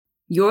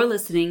You're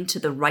listening to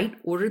the Right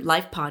Ordered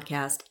Life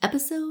podcast,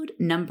 episode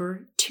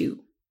number 2.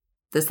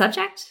 The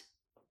subject?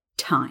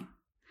 Time.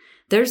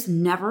 There's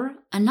never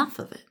enough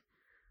of it.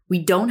 We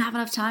don't have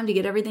enough time to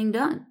get everything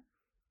done.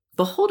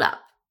 But hold up.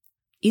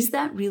 Is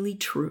that really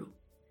true?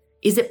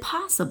 Is it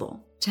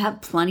possible to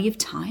have plenty of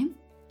time?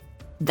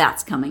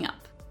 That's coming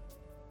up.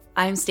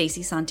 I'm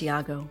Stacy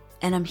Santiago,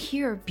 and I'm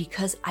here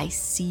because I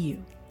see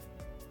you.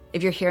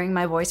 If you're hearing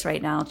my voice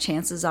right now,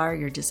 chances are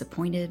you're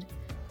disappointed,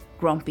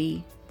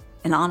 grumpy,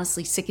 and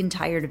honestly sick and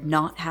tired of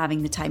not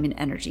having the time and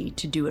energy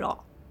to do it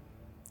all.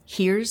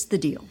 Here's the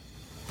deal.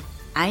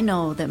 I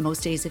know that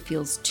most days it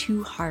feels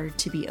too hard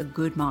to be a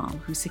good mom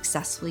who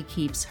successfully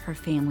keeps her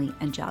family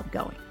and job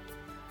going.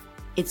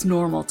 It's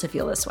normal to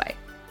feel this way.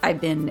 I've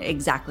been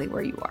exactly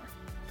where you are.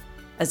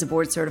 As a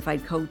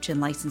board-certified coach and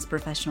licensed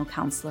professional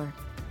counselor,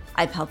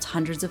 I've helped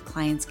hundreds of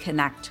clients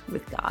connect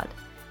with God,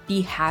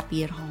 be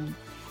happy at home,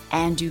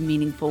 and do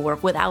meaningful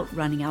work without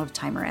running out of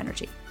time or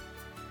energy.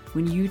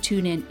 When you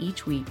tune in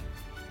each week,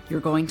 you're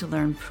going to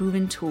learn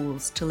proven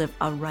tools to live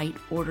a right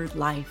ordered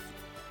life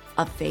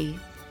of faith,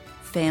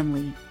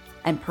 family,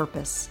 and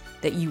purpose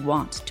that you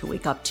want to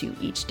wake up to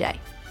each day.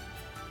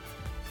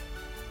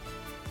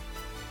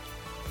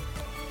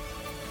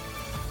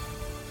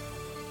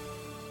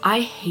 I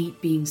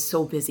hate being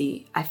so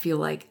busy, I feel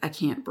like I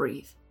can't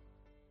breathe.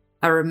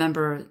 I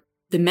remember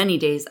the many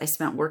days I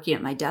spent working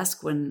at my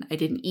desk when I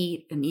didn't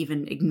eat and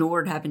even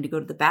ignored having to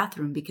go to the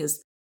bathroom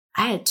because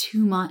I had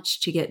too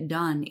much to get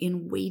done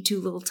in way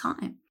too little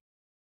time.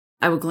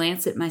 I would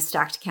glance at my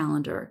stacked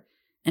calendar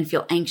and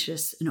feel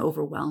anxious and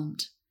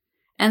overwhelmed.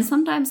 And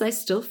sometimes I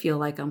still feel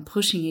like I'm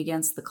pushing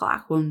against the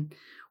clock when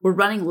we're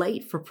running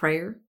late for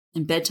prayer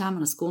and bedtime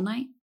on a school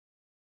night.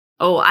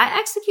 Oh, I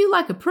execute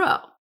like a pro.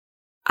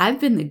 I've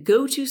been the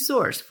go-to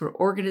source for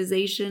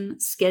organization,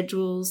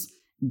 schedules,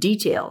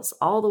 details,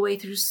 all the way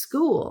through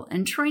school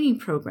and training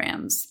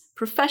programs,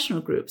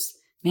 professional groups,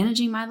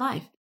 managing my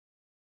life.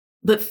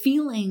 But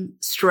feeling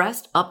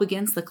stressed up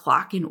against the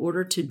clock in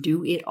order to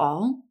do it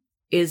all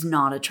is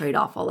not a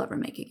trade-off I'll ever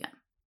make again.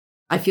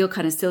 I feel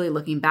kind of silly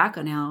looking back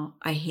on how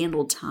I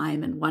handled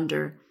time and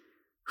wonder,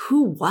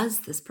 who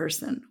was this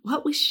person?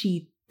 What was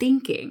she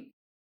thinking?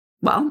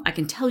 Well, I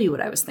can tell you what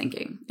I was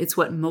thinking. It's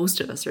what most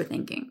of us are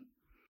thinking.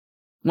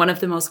 One of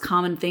the most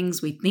common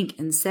things we think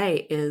and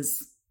say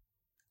is,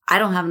 I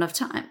don't have enough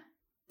time.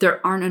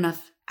 There aren't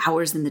enough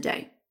hours in the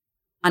day.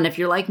 And if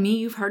you're like me,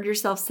 you've heard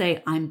yourself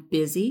say, I'm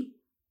busy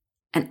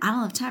and I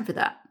don't have time for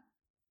that,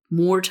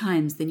 more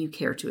times than you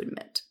care to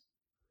admit.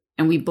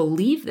 And we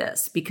believe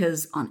this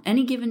because on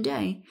any given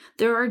day,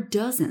 there are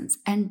dozens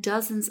and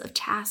dozens of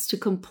tasks to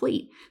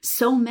complete,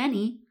 so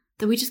many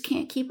that we just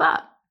can't keep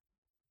up.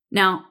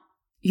 Now,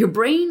 your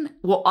brain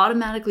will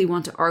automatically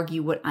want to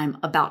argue what I'm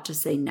about to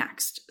say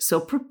next, so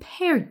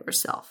prepare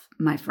yourself,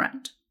 my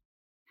friend.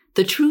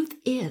 The truth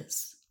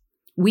is,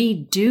 we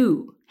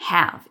do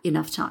have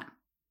enough time.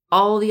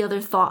 All the other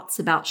thoughts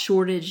about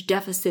shortage,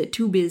 deficit,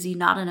 too busy,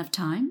 not enough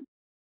time,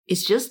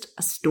 it's just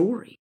a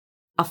story,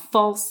 a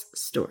false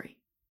story.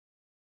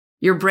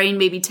 Your brain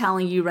may be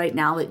telling you right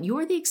now that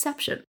you're the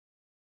exception.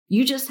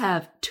 You just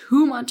have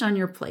too much on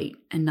your plate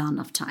and not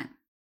enough time.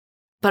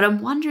 But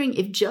I'm wondering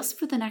if just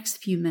for the next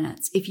few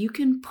minutes, if you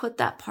can put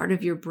that part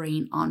of your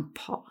brain on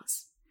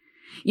pause.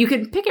 You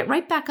can pick it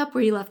right back up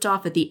where you left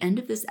off at the end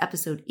of this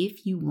episode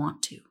if you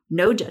want to.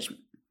 No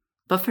judgment.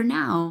 But for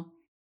now,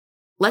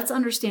 let's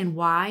understand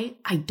why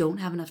I don't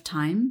have enough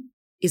time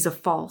is a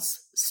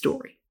false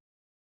story.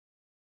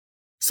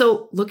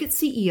 So look at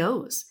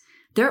CEOs.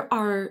 There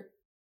are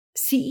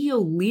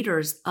CEO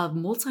leaders of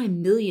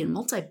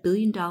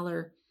multi-billion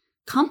dollar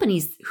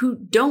companies who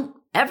don't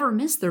ever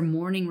miss their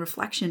morning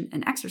reflection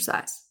and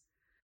exercise.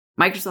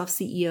 Microsoft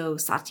CEO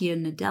Satya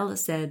Nadella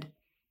said,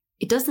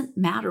 it doesn't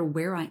matter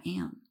where I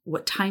am,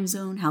 what time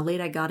zone, how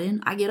late I got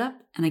in, I get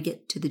up and I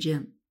get to the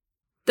gym.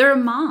 There are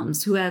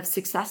moms who have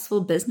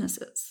successful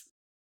businesses.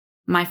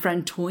 My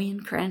friend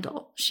Toyin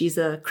Crandall, she's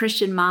a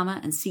Christian mama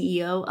and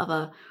CEO of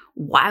a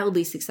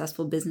wildly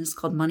successful business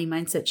called Money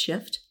Mindset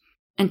Shift.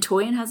 And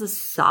Toyin has a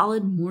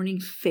solid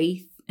morning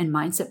faith and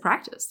mindset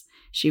practice.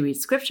 She reads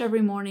scripture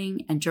every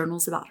morning and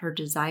journals about her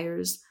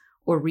desires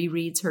or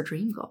rereads her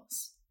dream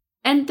goals.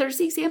 And there's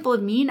the example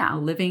of me now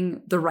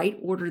living the right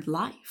ordered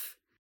life.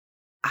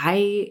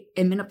 I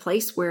am in a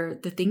place where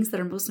the things that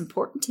are most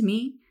important to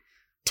me,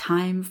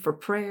 time for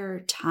prayer,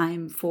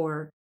 time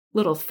for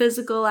little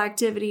physical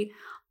activity,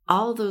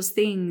 all those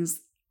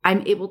things,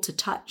 I'm able to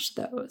touch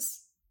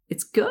those.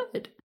 It's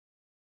good.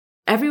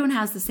 Everyone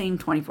has the same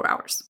 24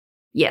 hours.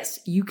 Yes,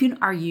 you can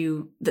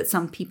argue that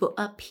some people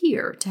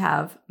appear to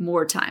have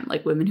more time,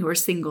 like women who are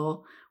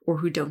single or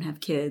who don't have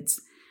kids,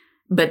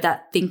 but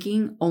that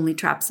thinking only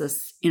traps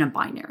us in a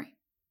binary.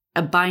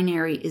 A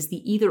binary is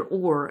the either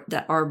or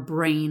that our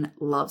brain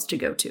loves to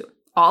go to.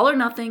 All or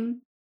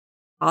nothing,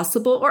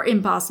 possible or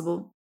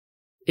impossible.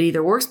 It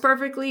either works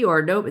perfectly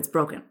or nope, it's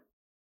broken.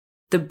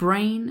 The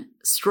brain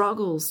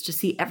struggles to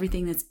see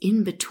everything that's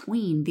in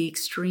between the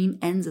extreme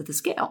ends of the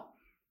scale.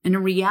 And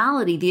in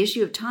reality, the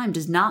issue of time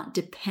does not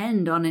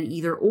depend on an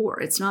either or.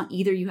 It's not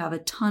either you have a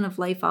ton of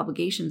life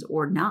obligations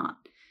or not.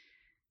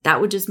 That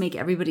would just make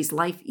everybody's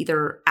life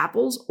either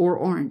apples or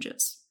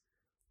oranges.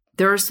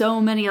 There are so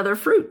many other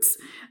fruits.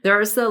 There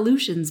are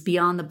solutions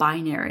beyond the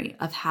binary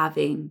of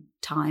having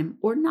time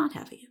or not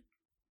having it.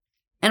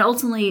 And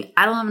ultimately,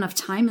 I don't have enough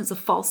time is a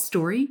false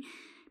story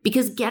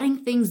because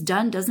getting things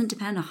done doesn't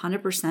depend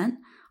 100%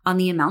 on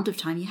the amount of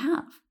time you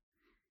have.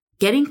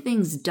 Getting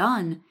things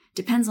done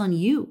depends on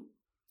you,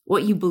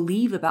 what you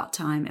believe about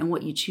time and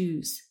what you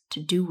choose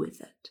to do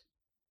with it.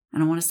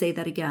 And I want to say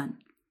that again.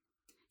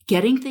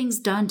 Getting things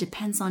done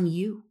depends on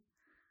you,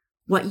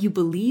 what you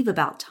believe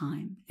about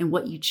time and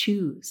what you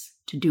choose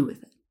to do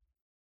with it.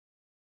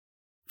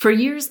 For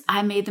years,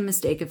 I made the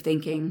mistake of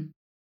thinking,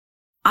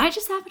 I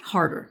just have it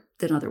harder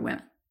than other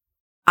women.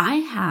 I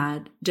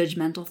had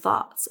judgmental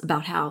thoughts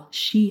about how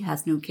she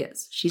has no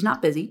kids. She's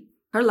not busy.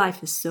 Her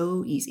life is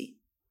so easy.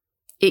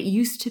 It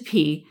used to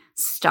be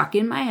stuck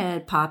in my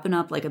head, popping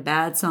up like a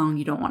bad song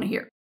you don't want to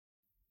hear.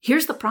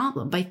 Here's the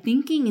problem. By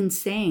thinking and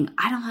saying,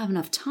 I don't have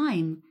enough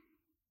time,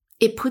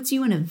 it puts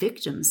you in a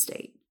victim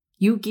state.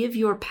 You give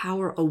your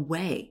power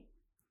away.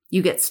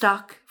 You get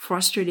stuck,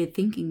 frustrated,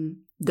 thinking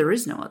there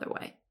is no other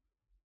way.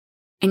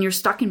 And you're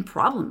stuck in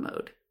problem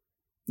mode.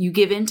 You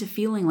give in to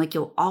feeling like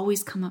you'll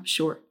always come up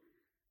short.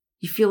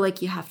 You feel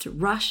like you have to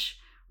rush,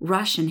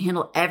 and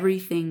handle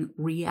everything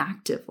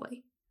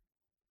reactively.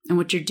 And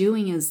what you're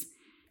doing is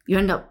you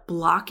end up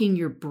blocking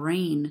your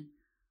brain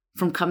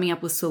from coming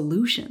up with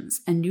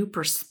solutions and new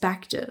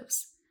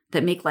perspectives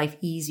that make life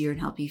easier and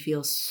help you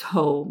feel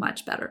so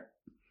much better.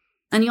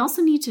 And you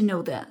also need to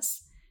know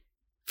this.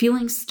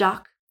 Feeling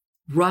stuck,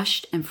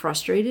 rushed, and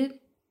frustrated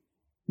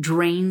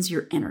drains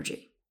your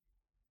energy.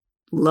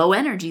 Low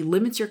energy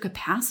limits your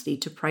capacity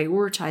to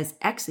prioritize,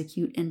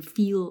 execute, and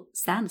feel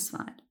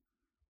satisfied.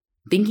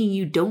 Thinking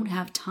you don't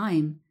have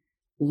time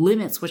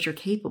limits what you're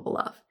capable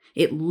of.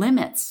 It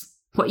limits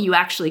what you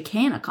actually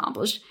can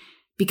accomplish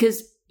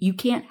because you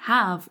can't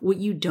have what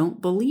you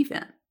don't believe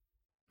in.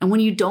 And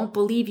when you don't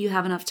believe you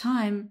have enough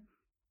time,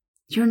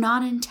 you're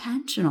not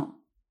intentional.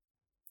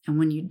 And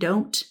when you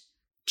don't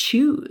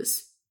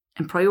choose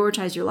and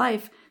prioritize your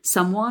life,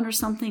 someone or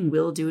something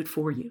will do it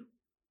for you.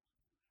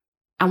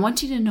 I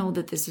want you to know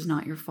that this is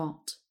not your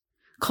fault.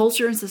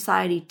 Culture and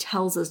society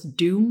tells us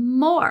do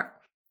more.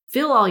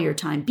 Fill all your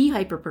time, be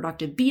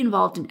hyperproductive, be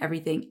involved in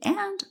everything,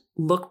 and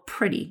look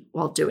pretty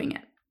while doing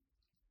it.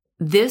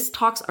 This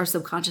talks our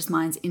subconscious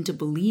minds into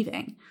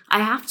believing,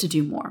 I have to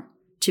do more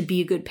to be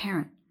a good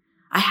parent.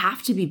 I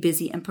have to be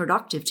busy and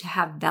productive to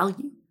have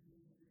value.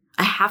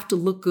 I have to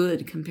look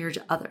good compared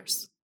to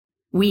others.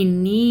 We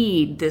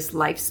need this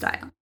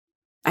lifestyle.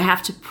 I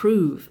have to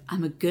prove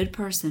I'm a good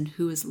person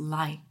who is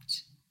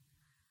liked.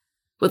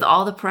 With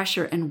all the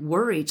pressure and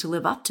worry to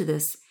live up to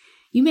this,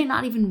 you may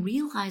not even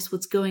realize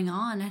what's going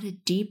on at a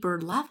deeper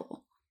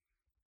level.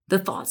 The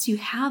thoughts you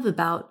have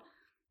about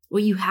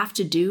what you have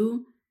to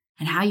do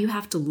and how you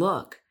have to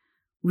look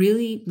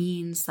really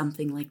mean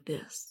something like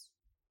this.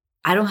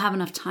 I don't have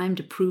enough time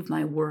to prove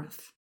my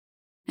worth.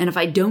 And if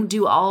I don't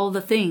do all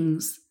the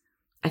things,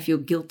 I feel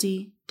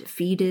guilty,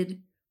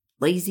 defeated,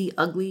 lazy,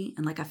 ugly,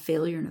 and like a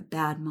failure and a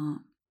bad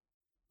mom.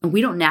 And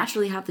we don't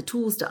naturally have the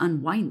tools to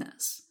unwind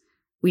this.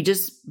 We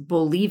just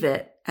believe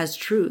it as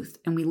truth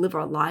and we live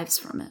our lives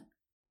from it.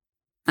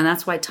 And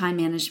that's why time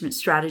management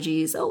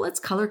strategies, let's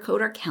color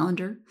code our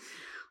calendar,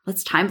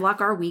 let's time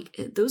block our week,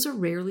 those are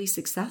rarely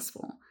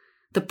successful.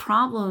 The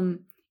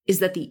problem is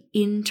that the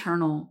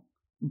internal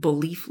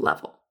belief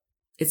level,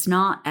 it's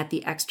not at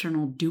the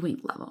external doing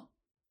level.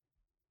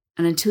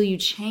 And until you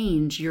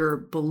change your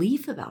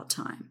belief about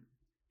time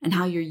and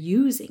how you're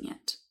using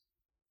it,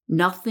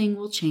 nothing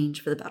will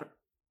change for the better.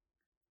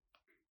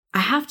 I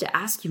have to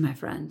ask you, my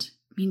friend,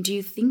 do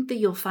you think that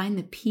you'll find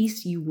the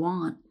peace you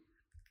want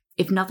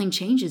if nothing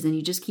changes and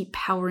you just keep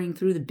powering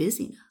through the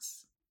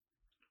busyness?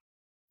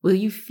 Will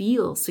you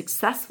feel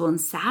successful and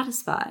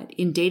satisfied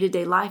in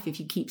day-to-day life if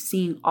you keep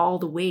seeing all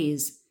the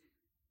ways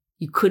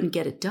you couldn't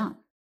get it done?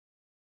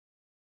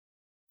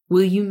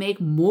 Will you make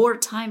more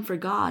time for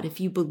God if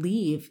you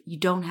believe you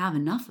don't have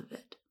enough of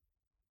it?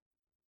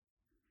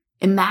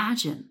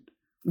 Imagine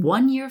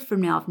 1 year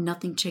from now if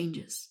nothing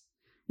changes.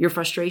 Your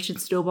frustration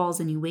snowballs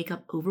and you wake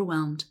up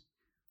overwhelmed.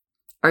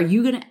 Are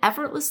you going to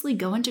effortlessly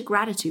go into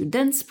gratitude,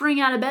 then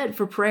spring out of bed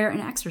for prayer and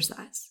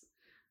exercise?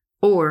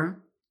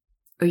 Or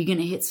are you going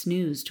to hit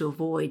snooze to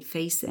avoid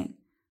facing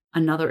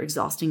another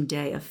exhausting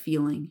day of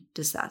feeling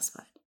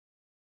dissatisfied?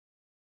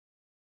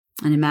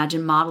 And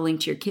imagine modeling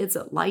to your kids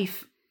that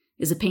life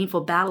is a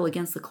painful battle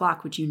against the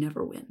clock, which you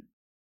never win.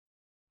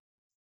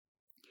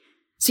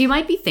 So you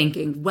might be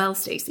thinking, well,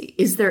 Stacey,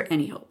 is there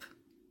any hope?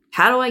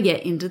 How do I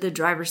get into the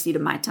driver's seat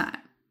of my time?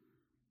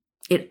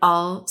 It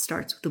all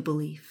starts with a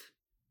belief.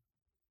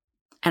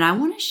 And I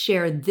want to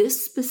share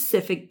this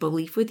specific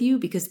belief with you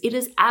because it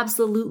has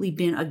absolutely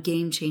been a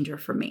game changer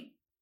for me.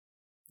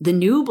 The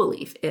new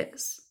belief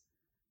is,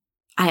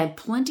 I have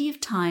plenty of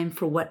time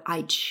for what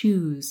I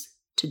choose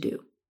to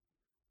do.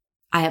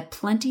 I have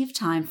plenty of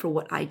time for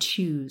what I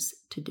choose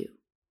to do.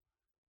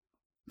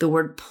 The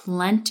word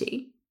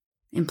plenty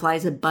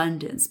implies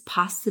abundance,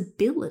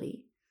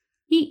 possibility,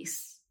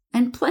 peace,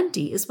 and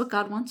plenty is what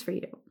God wants for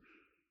you.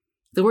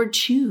 The word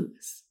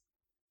choose,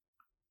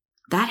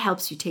 that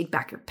helps you take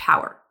back your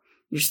power.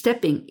 You're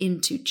stepping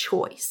into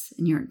choice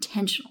and you're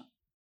intentional.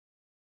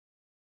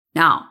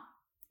 Now,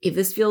 if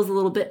this feels a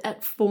little bit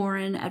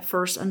foreign at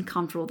first,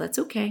 uncomfortable, that's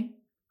okay.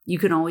 You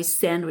can always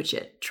sandwich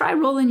it. Try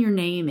rolling your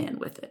name in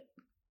with it.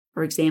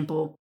 For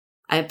example,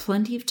 I have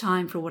plenty of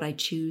time for what I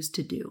choose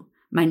to do.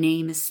 My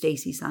name is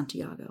Stacy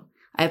Santiago.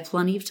 I have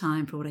plenty of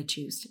time for what I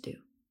choose to do.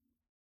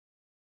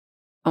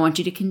 I want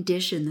you to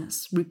condition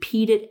this.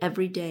 Repeat it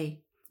every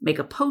day. Make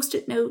a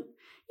Post-it note.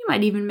 You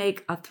might even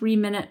make a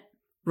 3-minute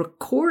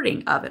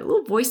recording of it, a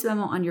little voice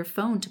memo on your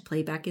phone to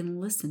play back and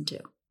listen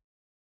to.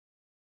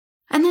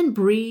 And then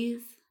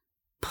breathe,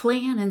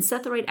 plan, and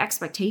set the right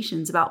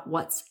expectations about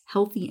what's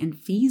healthy and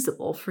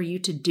feasible for you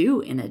to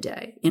do in a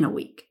day, in a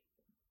week.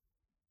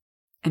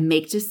 And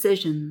make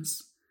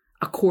decisions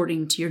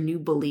according to your new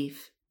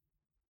belief.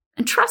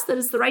 And trust that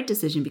it's the right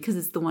decision because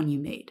it's the one you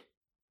made.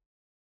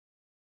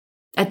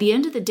 At the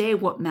end of the day,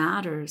 what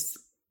matters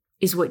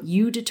is what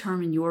you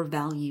determine your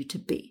value to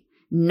be,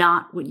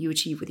 not what you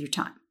achieve with your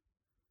time.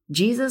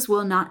 Jesus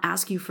will not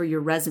ask you for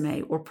your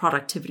resume or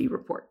productivity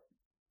report.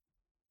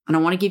 And I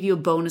want to give you a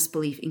bonus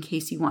belief in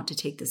case you want to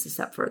take this a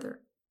step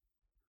further.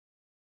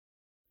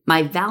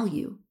 My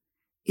value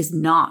is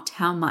not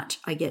how much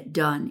I get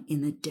done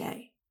in the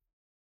day.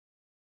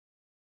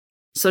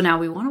 So now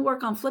we want to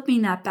work on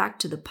flipping that back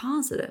to the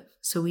positive.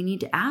 So we need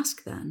to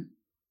ask then,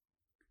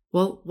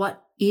 well,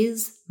 what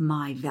is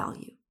my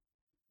value?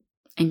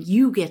 And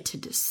you get to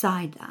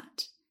decide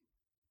that.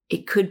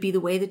 It could be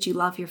the way that you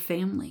love your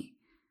family,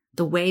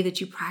 the way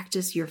that you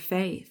practice your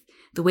faith,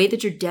 the way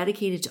that you're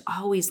dedicated to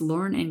always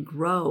learn and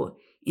grow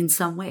in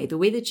some way, the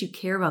way that you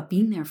care about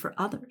being there for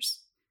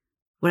others.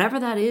 Whatever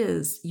that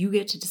is, you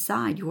get to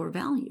decide your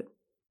value.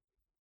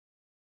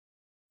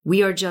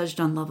 We are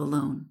judged on love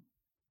alone.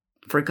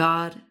 For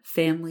God,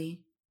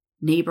 family,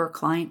 neighbor,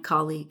 client,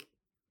 colleague.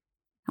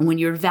 And when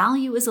your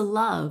value is a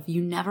love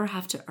you never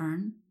have to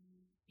earn,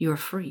 you're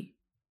free.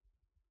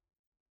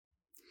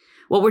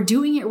 What we're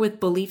doing here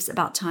with beliefs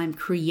about time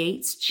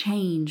creates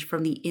change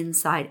from the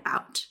inside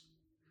out.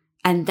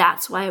 And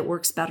that's why it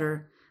works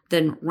better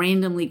than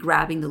randomly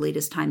grabbing the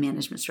latest time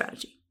management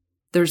strategy.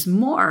 There's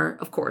more,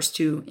 of course,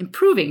 to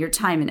improving your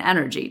time and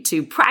energy,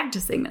 to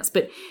practicing this,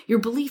 but your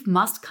belief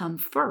must come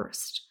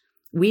first.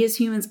 We as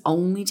humans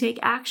only take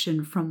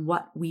action from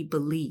what we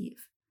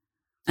believe.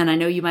 And I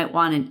know you might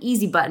want an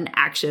easy button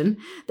action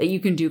that you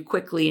can do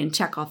quickly and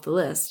check off the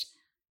list,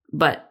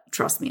 but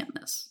trust me on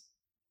this.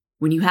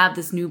 When you have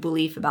this new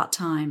belief about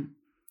time,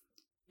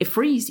 it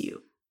frees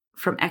you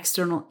from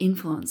external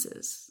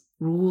influences,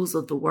 rules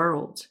of the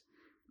world,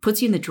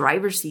 puts you in the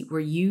driver's seat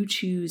where you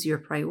choose your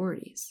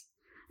priorities.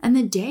 And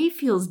the day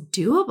feels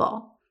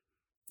doable.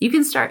 You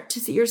can start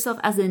to see yourself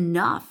as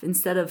enough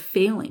instead of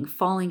failing,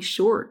 falling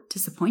short,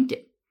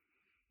 disappointed.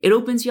 It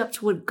opens you up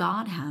to what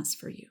God has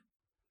for you.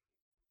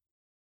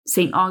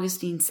 St.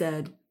 Augustine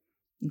said,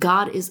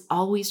 God is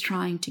always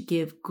trying to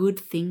give good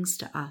things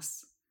to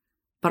us,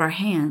 but our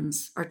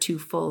hands are too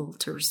full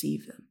to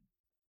receive them.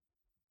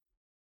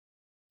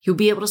 You'll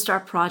be able to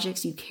start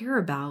projects you care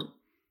about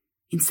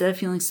instead of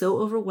feeling so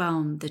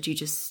overwhelmed that you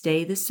just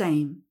stay the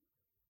same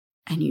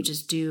and you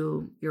just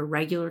do your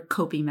regular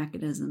coping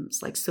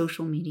mechanisms like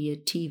social media,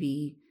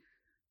 TV,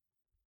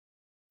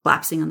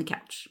 collapsing on the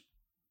couch.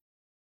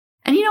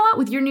 And you know what?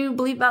 With your new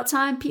belief about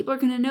time, people are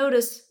going to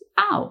notice,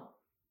 wow,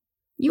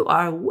 you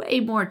are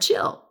way more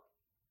chill.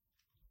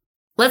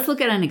 Let's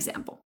look at an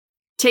example.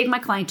 Take my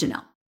client,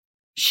 Janelle.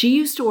 She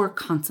used to work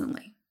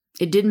constantly.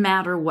 It didn't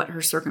matter what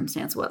her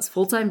circumstance was.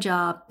 Full-time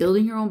job,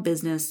 building her own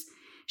business.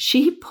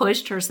 She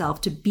pushed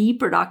herself to be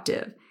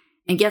productive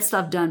and get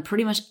stuff done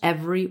pretty much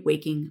every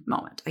waking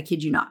moment. I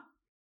kid you not.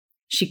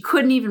 She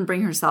couldn't even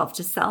bring herself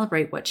to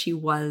celebrate what she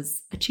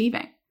was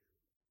achieving.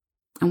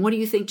 And what do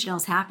you think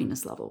Janelle's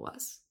happiness level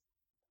was?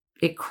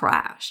 It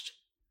crashed.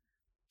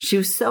 She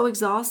was so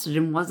exhausted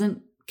and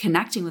wasn't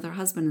connecting with her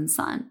husband and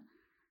son.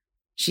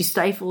 She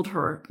stifled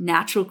her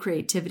natural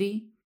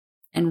creativity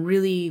and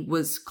really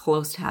was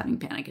close to having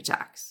panic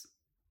attacks.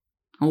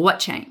 Well, what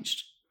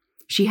changed?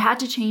 She had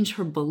to change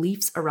her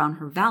beliefs around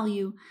her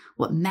value,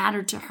 what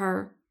mattered to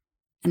her,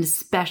 and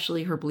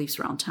especially her beliefs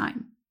around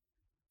time.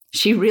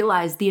 She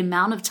realized the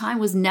amount of time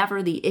was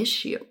never the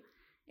issue.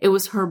 It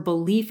was her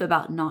belief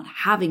about not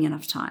having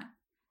enough time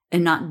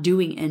and not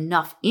doing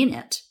enough in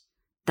it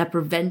that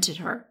prevented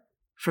her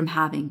from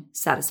having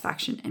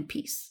satisfaction and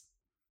peace.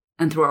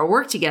 And through our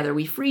work together,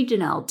 we freed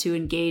Janelle to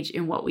engage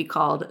in what we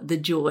called the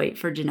Joy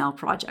for Janelle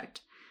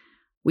project.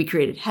 We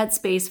created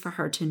headspace for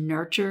her to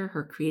nurture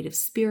her creative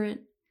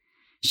spirit.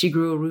 She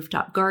grew a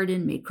rooftop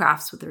garden, made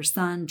crafts with her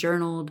son,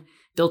 journaled,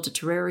 built a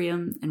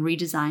terrarium, and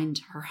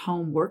redesigned her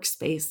home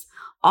workspace,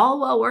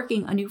 all while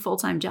working a new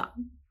full-time job.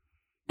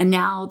 And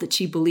now that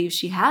she believes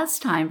she has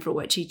time for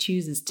what she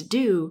chooses to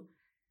do,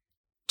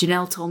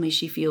 Janelle told me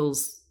she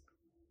feels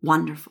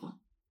wonderful.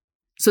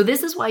 So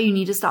this is why you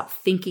need to stop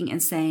thinking and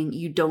saying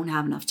you don't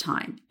have enough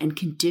time and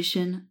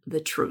condition the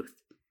truth.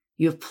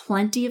 You have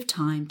plenty of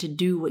time to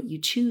do what you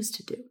choose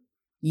to do.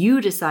 You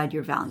decide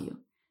your value,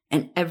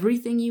 and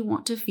everything you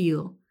want to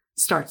feel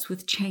starts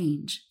with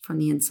change from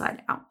the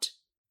inside out.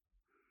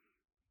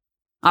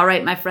 All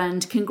right, my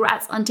friend,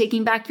 congrats on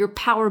taking back your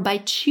power by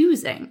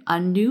choosing a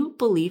new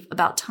belief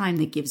about time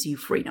that gives you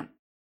freedom.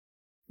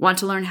 Want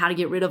to learn how to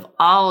get rid of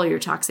all your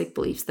toxic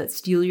beliefs that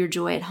steal your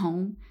joy at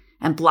home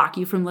and block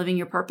you from living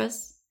your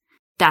purpose?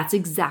 That's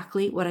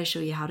exactly what I show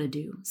you how to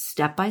do,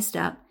 step by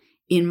step,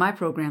 in my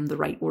program, The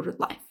Right Ordered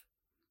Life.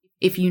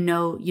 If you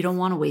know you don't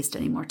want to waste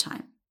any more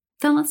time,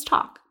 then let's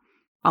talk.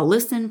 I'll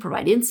listen,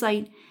 provide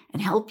insight,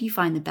 and help you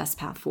find the best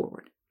path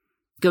forward.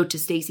 Go to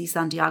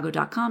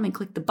stacysantiago.com and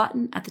click the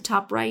button at the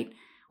top right,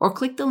 or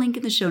click the link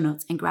in the show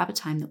notes and grab a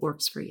time that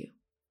works for you.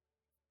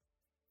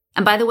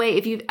 And by the way,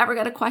 if you've ever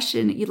got a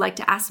question you'd like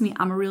to ask me,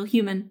 I'm a real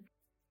human.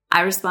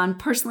 I respond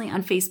personally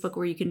on Facebook,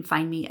 where you can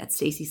find me at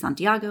Stacy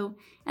Santiago,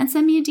 and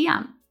send me a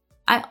DM.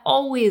 I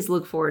always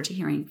look forward to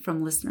hearing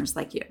from listeners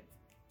like you.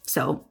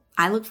 So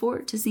I look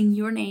forward to seeing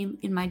your name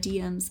in my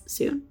DMs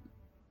soon.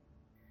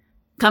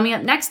 Coming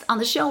up next on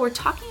the show, we're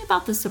talking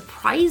about the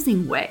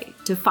surprising way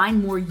to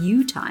find more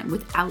you time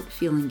without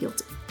feeling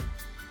guilty.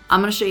 I'm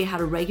going to show you how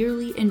to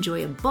regularly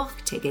enjoy a book,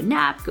 take a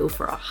nap, go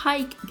for a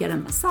hike, get a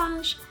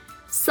massage,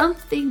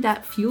 something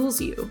that fuels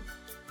you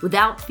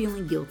without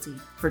feeling guilty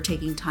for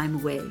taking time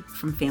away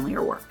from family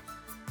or work.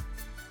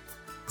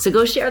 So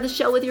go share the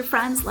show with your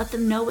friends, let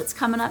them know what's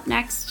coming up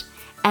next,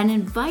 and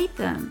invite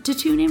them to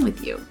tune in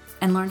with you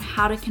and learn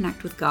how to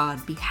connect with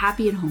God, be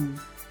happy at home,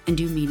 and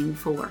do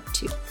meaningful work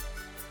too.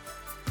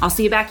 I'll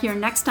see you back here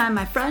next time,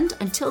 my friend.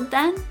 Until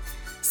then,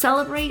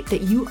 celebrate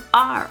that you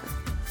are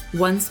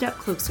one step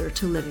closer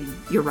to living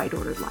your right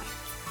ordered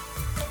life.